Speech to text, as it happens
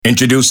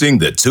Introducing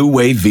the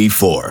two-way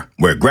V4,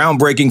 where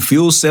groundbreaking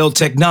fuel cell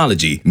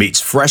technology meets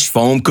fresh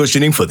foam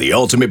cushioning for the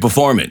ultimate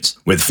performance.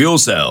 With fuel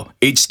cell,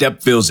 each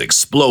step feels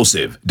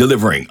explosive,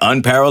 delivering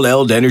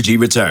unparalleled energy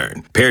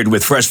return. Paired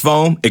with fresh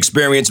foam,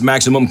 experience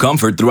maximum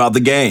comfort throughout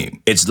the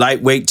game. Its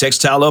lightweight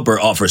textile upper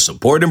offers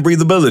support and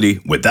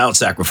breathability without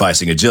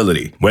sacrificing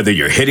agility. Whether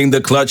you're hitting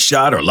the clutch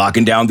shot or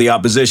locking down the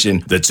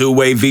opposition, the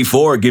two-way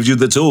V4 gives you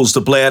the tools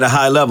to play at a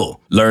high level.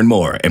 Learn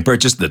more and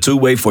purchase the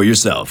two-way for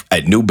yourself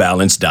at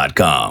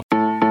newbalance.com.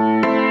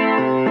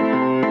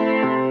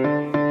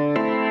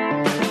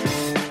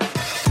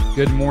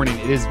 Good morning.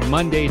 It is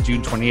Monday,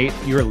 June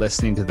 28th. You're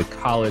listening to the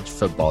College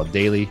Football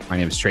Daily. My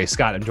name is Trey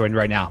Scott. I'm joined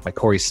right now by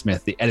Corey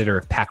Smith, the editor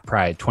of Pack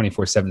Pride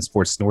 24/7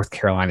 Sports North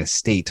Carolina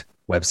State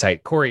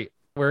website. Corey,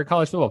 we're a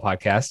college football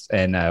podcast,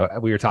 and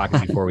we were talking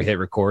before we hit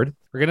record.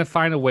 We're going to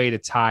find a way to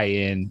tie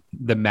in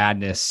the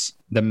madness,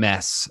 the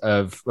mess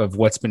of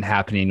what's been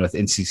happening with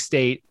NC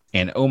State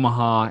and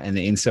Omaha and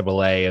the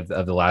NCAA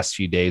of the last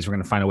few days. We're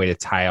going to find a way to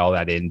tie all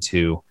that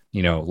into,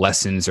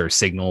 lessons or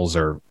signals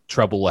or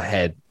trouble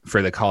ahead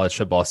for the college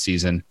football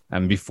season.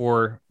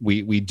 Before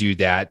we do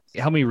that,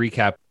 help me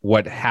recap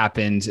what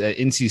happened.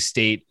 NC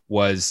State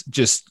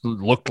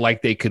looked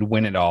like they could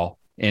win it all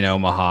in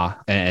Omaha.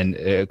 And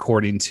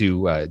according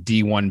to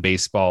D1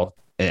 baseball,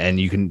 and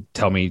you can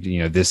tell me,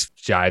 this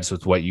jives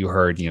with what you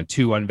heard,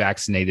 2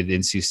 unvaccinated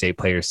NC State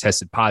players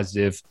tested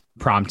positive,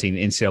 prompting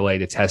NCAA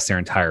to test their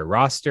entire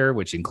roster,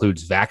 which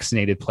includes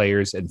vaccinated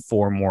players, and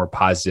 4 more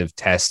positive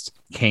tests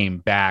came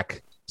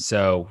back.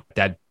 So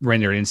that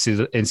rendered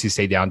NC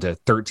State down to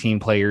 13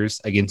 players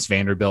against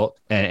Vanderbilt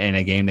in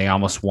a game they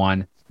almost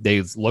won.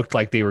 They looked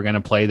like they were going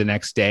to play the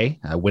next day.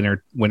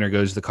 Winner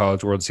goes to the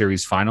College World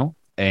Series final.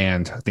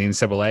 And the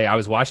NCAA, I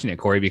was watching it,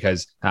 Corey,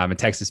 because I'm a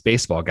Texas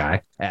baseball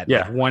guy.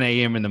 At 1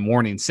 a.m. in the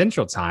morning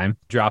Central Time,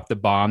 dropped the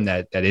bomb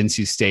that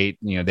NC State,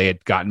 they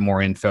had gotten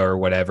more info or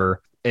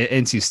whatever.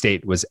 NC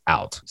State was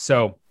out.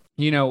 So,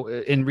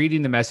 in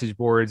reading the message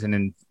boards and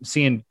in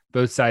seeing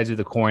both sides of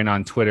the coin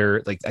on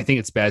Twitter, I think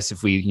it's best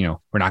if we,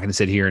 we're not going to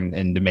sit here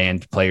and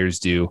demand players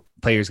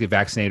get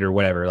vaccinated or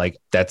whatever.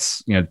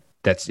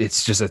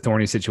 It's just a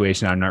thorny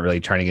situation I'm not really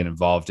trying to get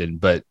involved in,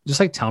 but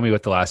just tell me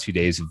what the last few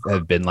days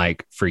have been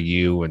like for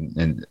you,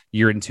 and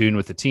you're in tune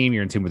with the team,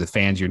 you're in tune with the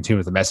fans, you're in tune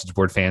with the message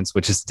board fans,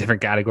 which is a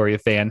different category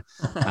of fan.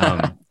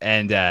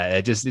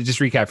 Just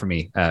recap for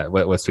me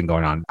what's been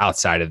going on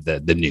outside of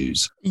the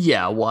news.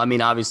 Yeah. Well, I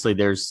mean, obviously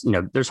there's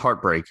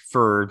heartbreak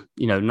for,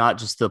 not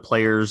just the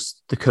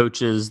players, the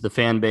coaches, the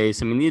fan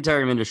base. I mean, the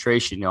entire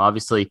administration,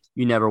 obviously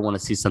you never want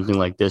to see something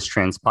like this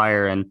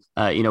transpire. And,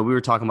 we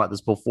were talking about this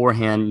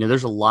beforehand,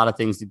 there's a lot of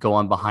things that go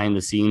on behind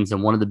the scenes.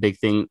 And one of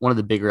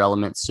the bigger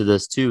elements to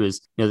this too is,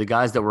 the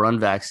guys that were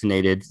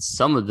unvaccinated,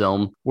 some of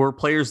them were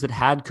players that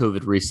had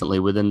COVID recently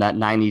within that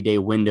 90-day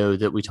window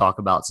that we talk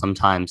about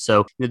sometimes.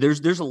 So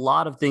there's a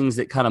lot of things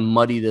that kind of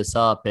muddy this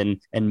up and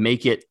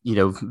make it,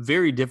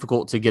 very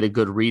difficult to get a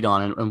good read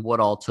on and what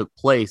all took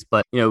place.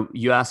 But,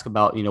 you ask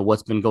about,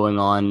 what's been going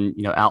on,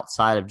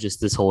 outside of just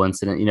this whole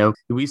incident.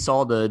 We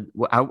saw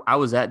I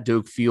was at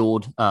Doak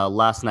Field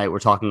last night. We're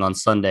talking on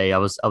Sunday. I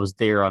was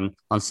there on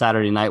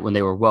Saturday night when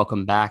they were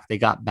welcomed back. They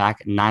got back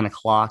at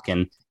 9:00,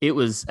 and it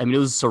was a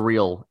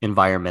surreal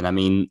environment. I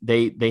mean,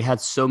 they had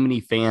so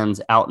many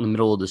fans out in the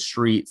middle of the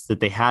streets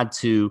that they had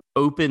to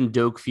open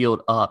Doak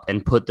Field up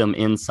and put them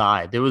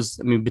inside. There was,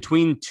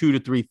 between 2,000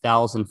 to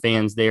 3,000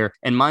 fans there.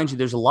 And mind you,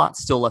 there's a lot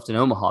still left in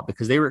Omaha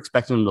because they were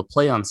expecting them to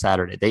play on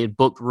Saturday. They had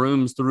booked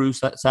rooms through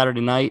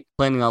Saturday night,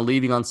 planning on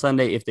leaving on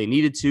Sunday if they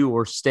needed to,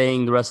 or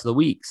staying the rest of the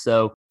week.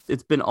 So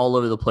it's been all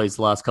over the place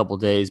the last couple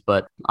of days,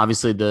 but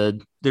obviously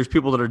there's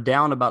people that are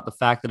down about the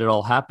fact that it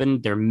all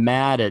happened. They're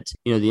mad at,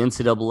 the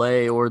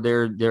NCAA, or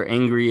they're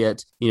angry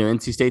at,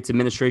 NC State's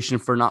administration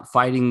for not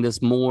fighting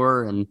this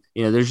more. And,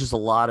 there's a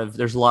lot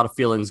of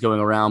feelings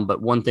going around,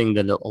 but one thing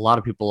that a lot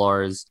of people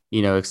are is,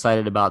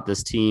 excited about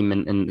this team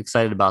and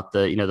excited about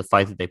the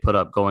fight that they put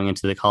up going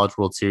into the College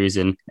World Series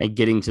and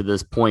getting to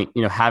this point,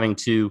 having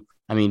to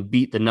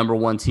beat the number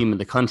 1 team in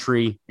the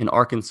country in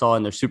Arkansas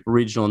in their super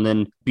regional, and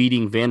then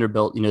beating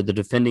Vanderbilt, the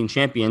defending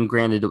champion.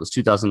 Granted, it was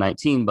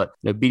 2019, but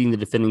beating the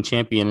defending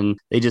champion. And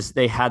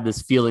they had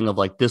this feeling of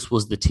this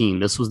was the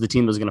team. This was the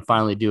team that was going to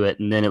finally do it.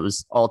 And then it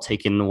was all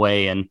taken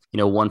away in,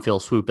 one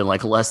fell swoop in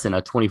less than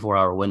a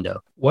 24-hour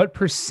window. What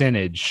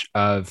percentage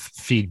of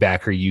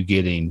feedback are you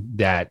getting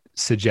that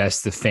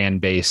suggests the fan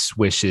base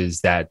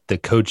wishes that the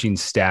coaching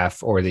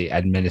staff or the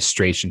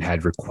administration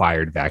had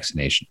required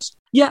vaccinations?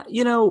 Yeah,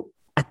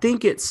 I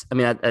think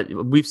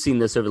we've seen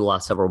this over the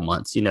last several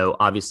months.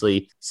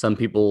 Obviously some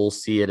people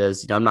see it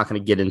as, I'm not going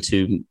to get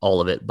into all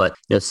of it, but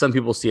some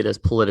people see it as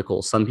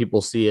political. Some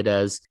people see it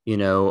as,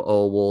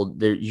 oh, well,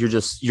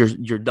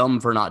 you're dumb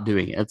for not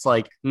doing it. It's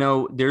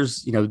no,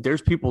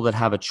 there's people that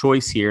have a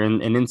choice here.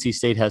 And NC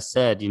State has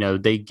said,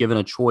 they've given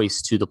a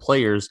choice to the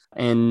players.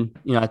 And,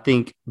 I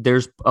think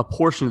there's a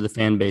portion of the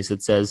fan base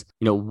that says,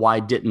 why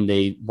didn't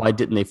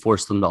they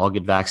force them to all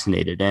get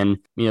vaccinated? And,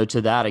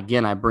 to that,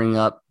 again, I bring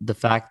up the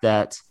fact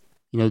that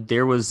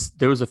there was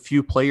a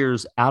few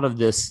players out of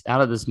this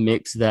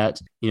mix that,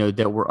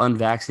 that were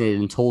unvaccinated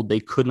and told they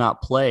could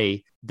not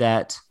play,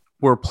 that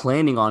were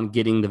planning on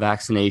getting the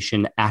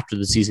vaccination after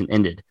the season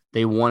ended.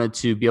 They wanted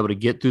to be able to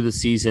get through the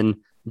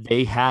season.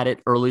 They had it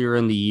earlier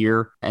in the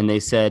year, and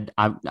they said,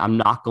 I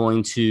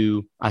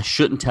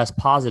shouldn't test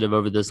positive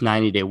over this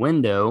 90-day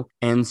window,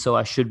 and so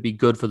I should be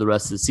good for the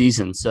rest of the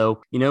season.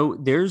 So,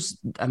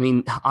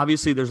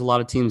 obviously there's a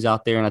lot of teams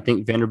out there, and I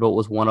think Vanderbilt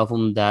was one of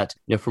them that,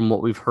 from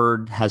what we've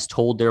heard, has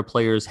told their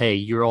players, hey,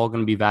 you're all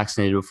going to be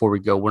vaccinated before we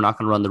go. We're not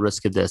going to run the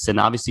risk of this.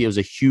 And obviously it was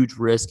a huge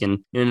risk, and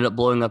it ended up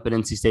blowing up in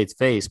NC State's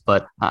face.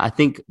 But I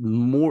think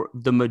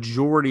the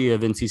majority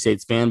of NC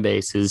State's fan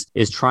base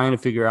is trying to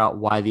figure out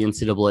why the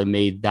NCAA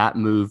made that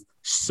move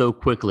so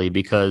quickly,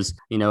 because,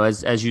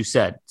 as you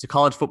said, it's a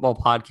college football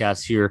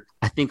podcast here.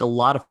 I think a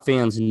lot of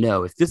fans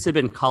know if this had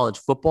been college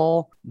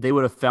football, they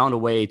would have found a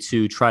way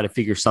to try to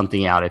figure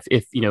something out.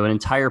 If an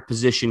entire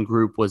position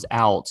group was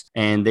out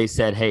and they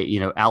said, hey,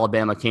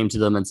 Alabama came to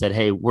them and said,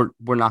 hey, we're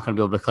not going to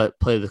be able to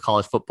play the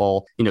college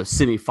football,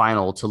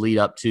 semifinal to lead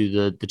up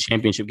to the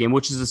championship game,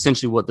 which is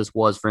essentially what this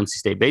was for NC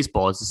State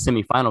baseball. It's a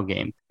semifinal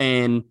game.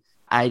 And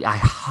I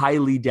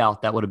highly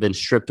doubt that would have been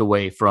stripped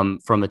away from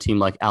a team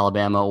like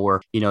Alabama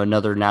or,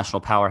 another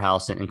national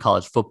powerhouse in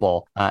college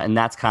football. And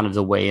that's kind of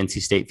the way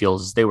NC State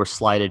feels, is they were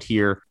slighted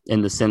here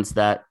in the sense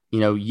that,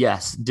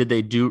 yes,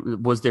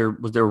 was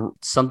there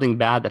something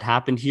bad that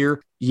happened here?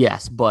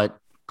 Yes, but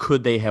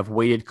could they have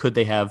waited? Could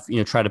they have,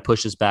 tried to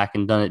push us back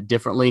and done it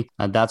differently?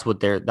 That's what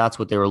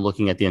they were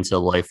looking at the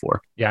NCAA for.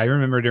 Yeah, I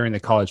remember during the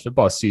college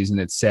football season,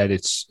 it said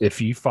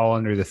if you fall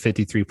under the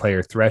 53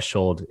 player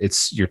threshold,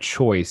 it's your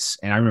choice.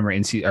 And I remember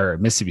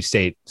Mississippi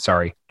State,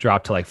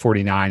 dropped to like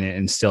 49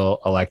 and still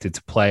elected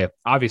to play.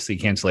 Obviously,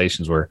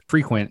 cancellations were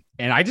frequent,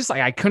 and I just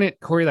I couldn't,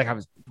 Corey. I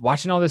was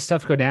watching all this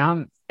stuff go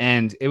down,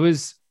 and it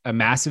was a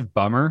massive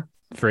bummer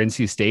for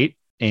NC State.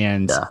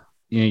 And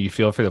you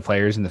feel for the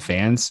players and the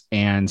fans,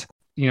 and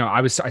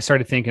I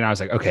started thinking, I was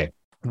like, okay,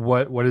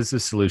 what is the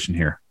solution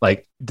here?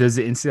 Like, does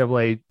the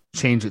NCAA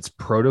change its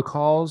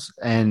protocols?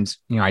 And,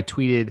 I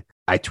tweeted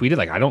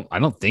like, I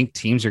don't think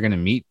teams are going to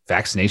meet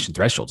vaccination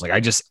thresholds. Like, I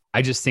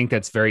just think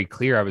that's very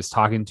clear. I was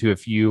talking to a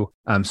few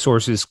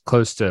sources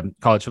close to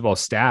college football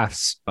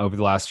staffs over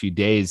the last few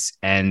days,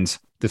 and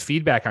the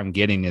feedback I'm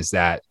getting is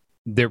that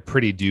they're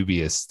pretty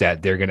dubious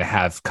that they're going to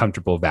have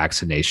comfortable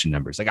vaccination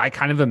numbers. Like, I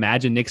kind of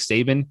imagine Nick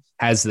Saban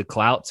has the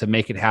clout to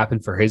make it happen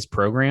for his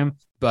program,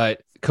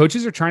 but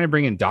coaches are trying to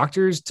bring in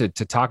doctors to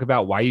talk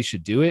about why you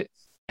should do it.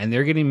 And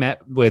they're getting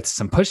met with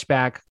some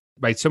pushback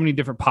by so many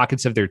different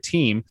pockets of their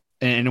team.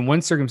 And in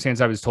one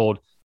circumstance, I was told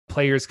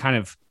players kind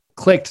of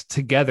clicked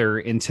together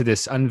into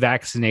this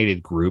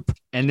unvaccinated group.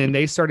 And then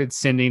they started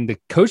sending the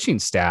coaching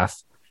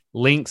staff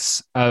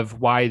links of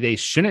why they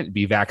shouldn't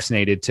be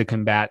vaccinated to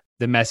combat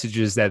the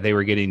messages that they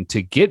were getting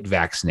to get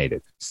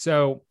vaccinated.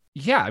 So,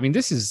 yeah,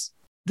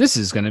 this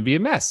is going to be a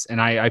mess.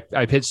 And I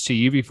pitched to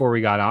you before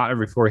we got on, or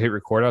before we hit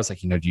record. I was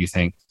like, do you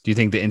think the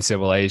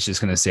NCAA is just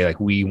going to say,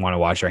 like, we want to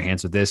wash our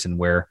hands with this and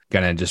we're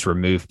going to just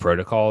remove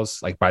protocols?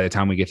 Like, by the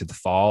time we get to the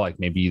fall, like,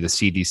 maybe the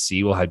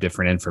CDC will have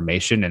different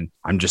information. And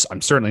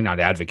I'm certainly not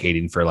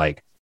advocating for,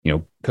 like,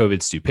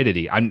 COVID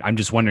stupidity. I'm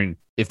just wondering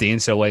if the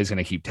NCAA is going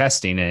to keep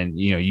testing, and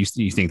you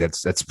think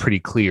that's pretty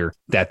clear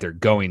that they're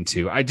going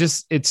to.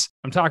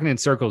 I'm talking in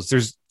circles.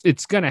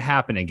 It's going to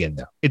happen again,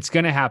 though. It's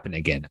going to happen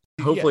again.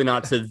 Hopefully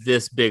not to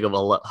this big of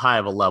a high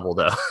of a level,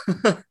 though.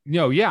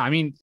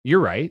 You're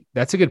right.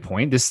 That's a good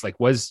point. This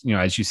was,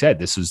 as you said,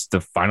 this was the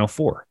Final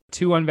Four.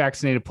 2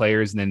 unvaccinated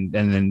players, and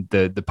then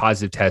the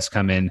positive tests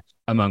come in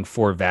among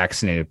 4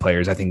 vaccinated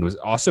players. I think it was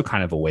also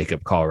kind of a wake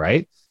up call,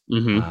 right?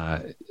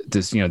 Mm-hmm.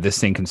 This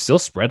thing can still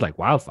spread like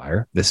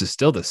wildfire. This is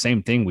still the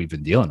same thing we've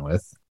been dealing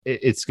with.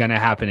 It's going to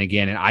happen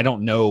again. And I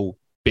don't know,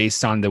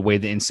 based on the way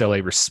the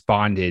NCAA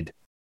responded,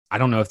 I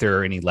don't know if there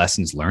are any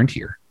lessons learned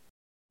here.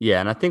 Yeah,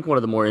 and I think one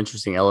of the more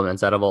interesting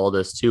elements out of all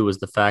this, too, was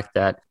the fact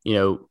that,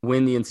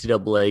 when the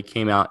NCAA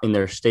came out in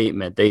their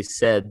statement, they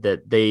said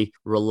that they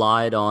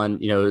relied on,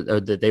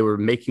 that they were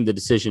making the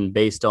decision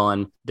based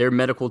on their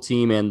medical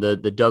team and the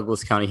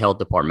Douglas County Health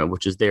Department,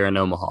 which is there in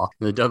Omaha.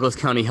 And the Douglas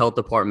County Health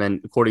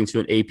Department, according to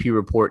an AP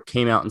report,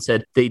 came out and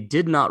said they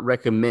did not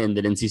recommend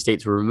that NC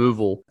State's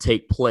removal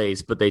take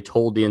place, but they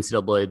told the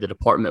NCAA the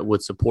department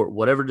would support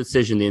whatever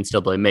decision the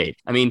NCAA made.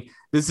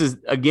 This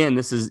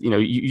is,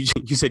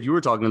 you said you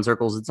were talking in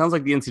circles. It sounds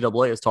like the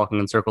NCAA is talking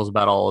in circles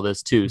about all of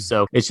this too.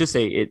 So it's just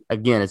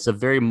it's a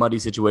very muddy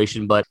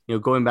situation. But,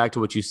 going back to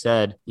what you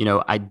said,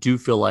 I do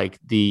feel like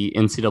the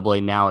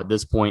NCAA now at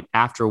this point,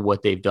 after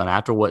what they've done,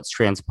 after what's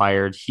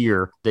transpired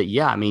here, that,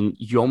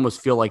 you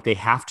almost feel like they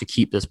have to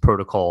keep this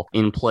protocol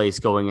in place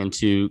going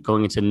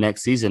into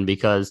next season,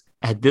 because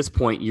at this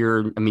point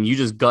you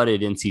just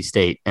gutted NC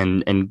State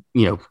and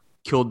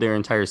killed their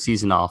entire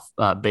season off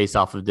based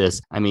off of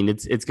this.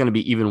 It's going to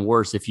be even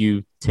worse if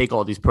you take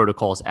all these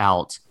protocols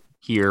out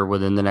here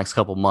within the next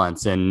couple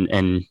months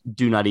and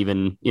do not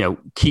even,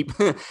 keep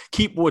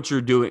what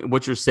you're doing,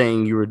 what you're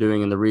saying you were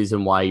doing, and the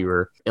reason why you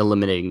were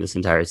eliminating this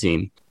entire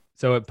team.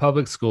 So at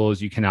public schools,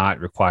 you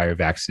cannot require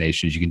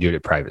vaccinations. You can do it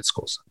at private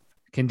schools.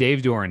 Can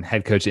Dave Doran,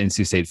 head coach at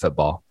NC State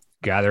football,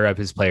 gather up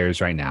his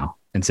players right now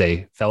and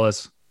say,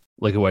 fellas,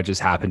 look at what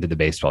just happened to the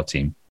baseball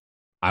team.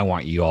 I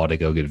want you all to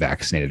go get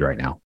vaccinated right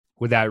now.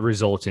 Would that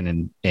result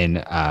in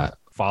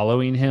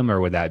following him, or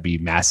would that be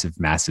massive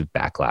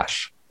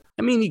backlash?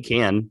 I mean, he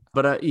can,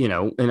 but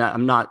and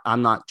I'm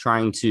not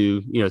trying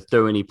to,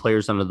 throw any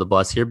players under the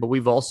bus here, but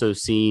we've also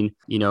seen,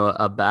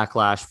 a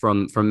backlash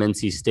from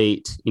NC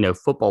State,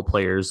 football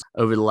players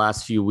over the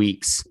last few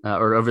weeks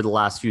or over the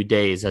last few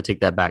days. I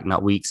take that back,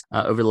 not weeks,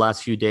 over the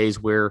last few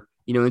days where,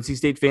 NC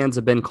State fans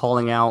have been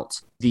calling out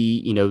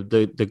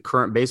the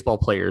current baseball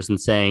players and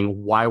saying,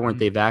 why weren't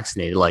they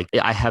vaccinated? Like,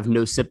 I have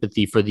no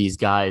sympathy for these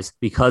guys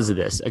because of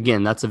this.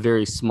 Again, that's a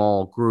very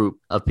small group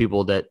of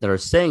people that are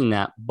saying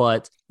that.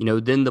 But,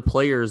 then the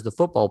players, the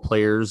football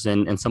players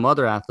and some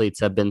other athletes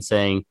have been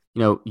saying,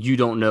 you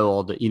don't know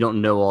all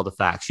the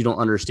facts. You don't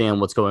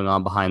understand what's going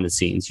on behind the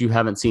scenes. You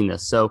haven't seen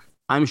this. So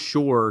I'm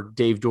sure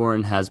Dave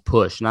Doran has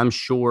pushed, and I'm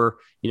sure,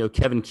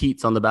 Kevin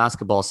Keats on the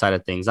basketball side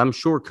of things. I'm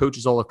sure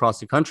coaches all across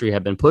the country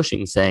have been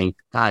pushing, saying,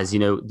 guys,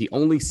 the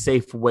only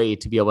safe way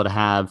to be able to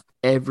have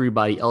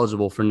everybody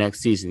eligible for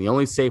next season, the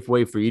only safe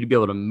way for you to be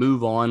able to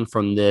move on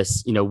from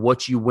this,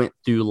 what you went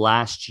through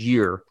last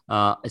year,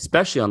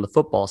 especially on the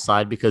football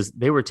side, because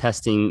they were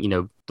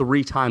testing,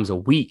 3 times a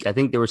week. I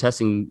think they were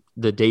testing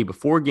the day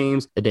before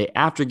games, the day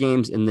after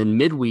games, and then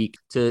midweek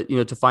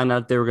to find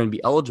out if they were going to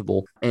be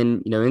eligible.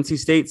 And, NC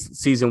State's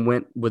season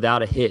went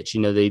without a hitch.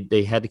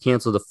 They had to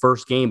cancel the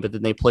first game, but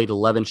then they played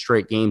 11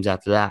 straight games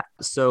after that.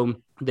 So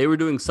they were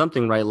doing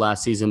something right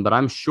last season, but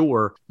I'm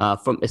sure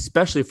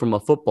especially from a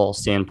football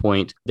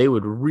standpoint, they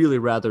would really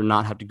rather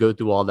not have to go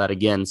through all that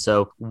again.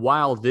 So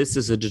while this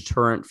is a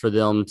deterrent for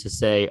them to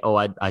say, oh,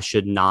 I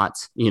should not,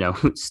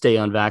 stay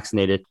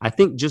unvaccinated, I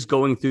think just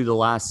going through the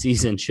last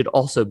season should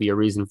also be a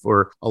reason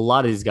for a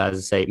lot of these guys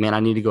to say, man, I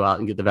need to go out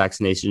and get the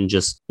vaccination and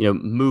just,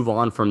 move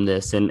on from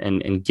this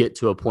and get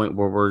to a point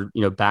where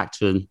we're, back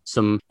to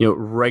some,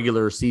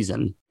 regular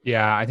season.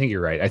 Yeah, I think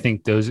you're right. I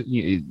think there's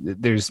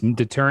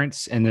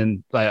deterrents, and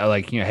then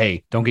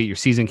hey, don't get your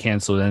season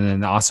canceled. And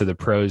then also the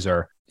pros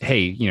are, hey,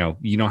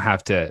 you don't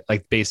have to,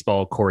 like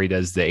baseball, Corey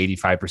does the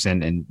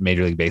 85% in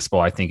Major League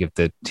Baseball. I think if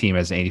the team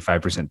has an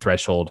 85%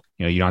 threshold,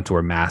 you don't have to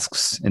wear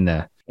masks in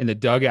the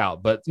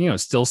dugout, but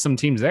still some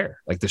teams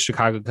there, like the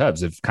Chicago Cubs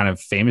have kind of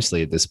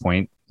famously at this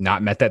point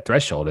not met that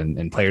threshold.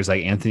 And players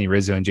like Anthony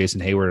Rizzo and Jason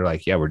Hayward are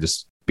like, yeah, we're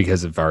just,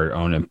 because of our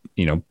own,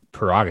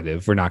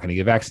 prerogative, we're not going to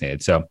get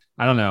vaccinated. So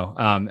I don't know.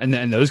 And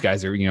then those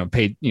guys are,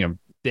 paid,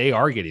 they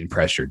are getting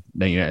pressured.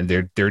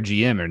 Their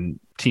GM and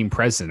team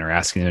president are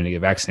asking them to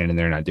get vaccinated and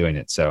they're not doing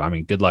it. So, I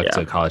mean, good luck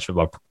to college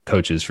football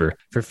coaches for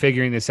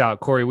figuring this out.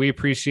 Corey, we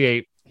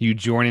appreciate you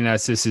joining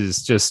us. This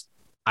is just,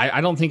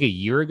 I don't think a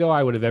year ago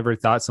I would have ever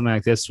thought something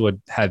like this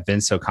would have been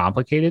so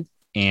complicated.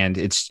 And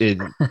it's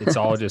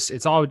all just,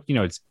 it's all,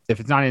 if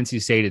it's not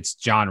NC State, it's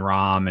John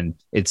Rahm, and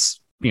it's,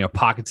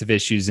 pockets of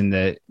issues in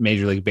the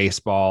Major League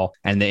Baseball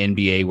and the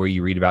NBA where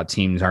you read about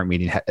teams aren't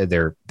meeting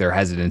their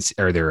hesitancy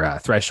or their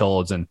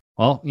thresholds. And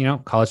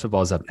college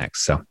football is up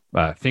next. So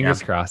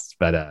fingers crossed.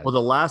 But well, the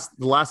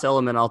last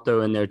element I'll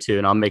throw in there too,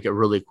 and I'll make it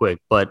really quick,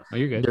 but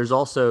you're good. There's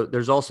also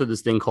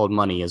this thing called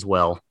money as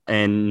well.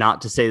 And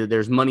not to say that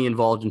there's money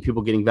involved in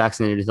people getting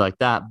vaccinated like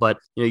that, but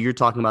you're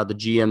talking about the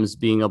GMs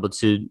being able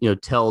to,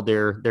 tell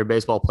their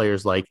baseball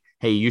players like,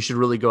 hey, you should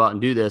really go out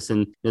and do this.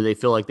 And they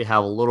feel like they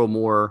have a little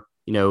more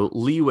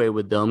leeway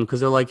with them because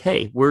they're like,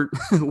 hey, we're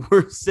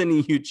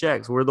sending you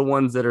checks. We're the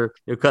ones that are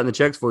cutting the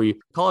checks for you.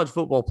 College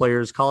football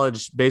players,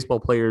 college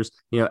baseball players,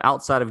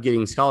 outside of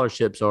getting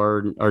scholarships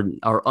are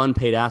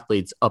unpaid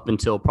athletes up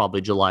until probably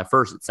July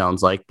 1st, it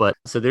sounds like. But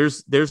so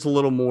there's a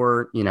little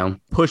more,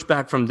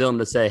 pushback from them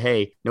to say,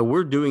 hey,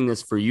 we're doing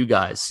this for you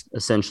guys,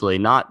 essentially,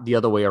 not the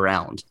other way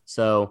around.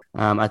 So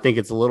I think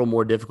it's a little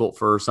more difficult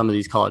for some of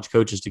these college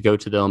coaches to go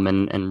to them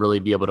and really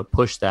be able to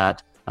push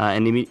that.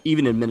 And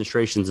even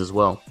administrations as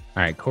well.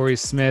 All right. Corey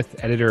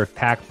Smith, editor of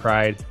Pack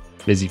Pride.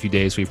 Busy few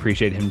days. We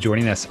appreciate him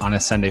joining us on a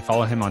Sunday.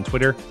 Follow him on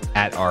Twitter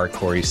at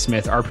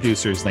 @RCoreySmith. Our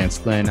producer is Lance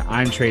Glenn.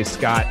 I'm Trey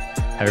Scott.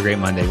 Have a great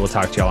Monday. We'll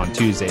talk to y'all on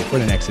Tuesday for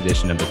the next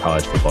edition of the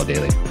College Football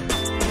Daily.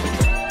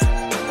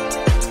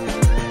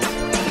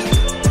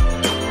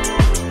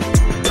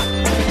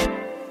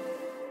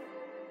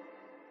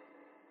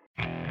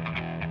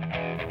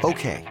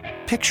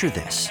 Okay, picture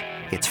this.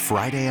 It's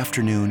Friday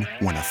afternoon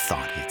when a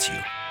thought hits you.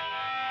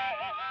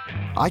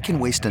 I can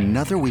waste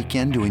another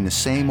weekend doing the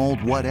same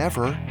old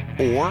whatever,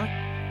 or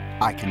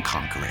I can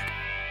conquer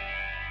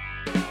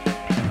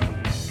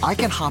it. I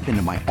can hop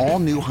into my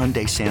all-new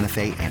Hyundai Santa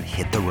Fe and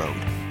hit the road.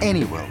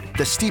 Any road.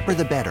 The steeper,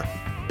 the better.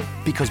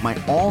 Because my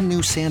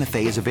all-new Santa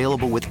Fe is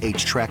available with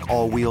H-Track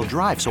all-wheel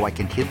drive, so I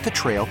can hit the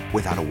trail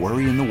without a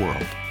worry in the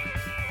world.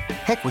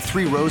 Heck, with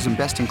 3 rows and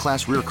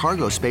best-in-class rear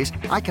cargo space,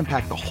 I can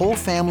pack the whole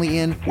family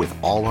in with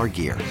all our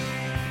gear.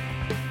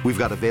 We've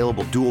got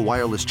available dual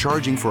wireless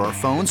charging for our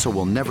phones, so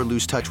we'll never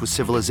lose touch with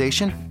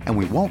civilization, and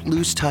we won't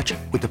lose touch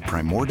with the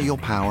primordial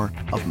power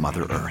of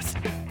Mother Earth.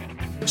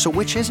 So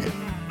which is it?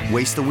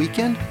 Waste the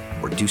weekend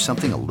or do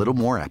something a little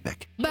more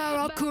epic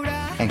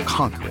and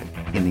conquer it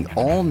in the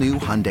all-new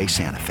Hyundai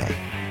Santa Fe.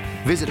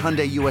 Visit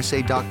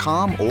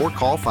HyundaiUSA.com or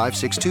call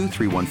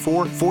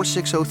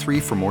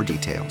 562-314-4603 for more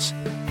details.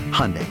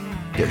 Hyundai,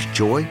 there's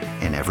joy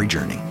in every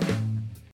journey.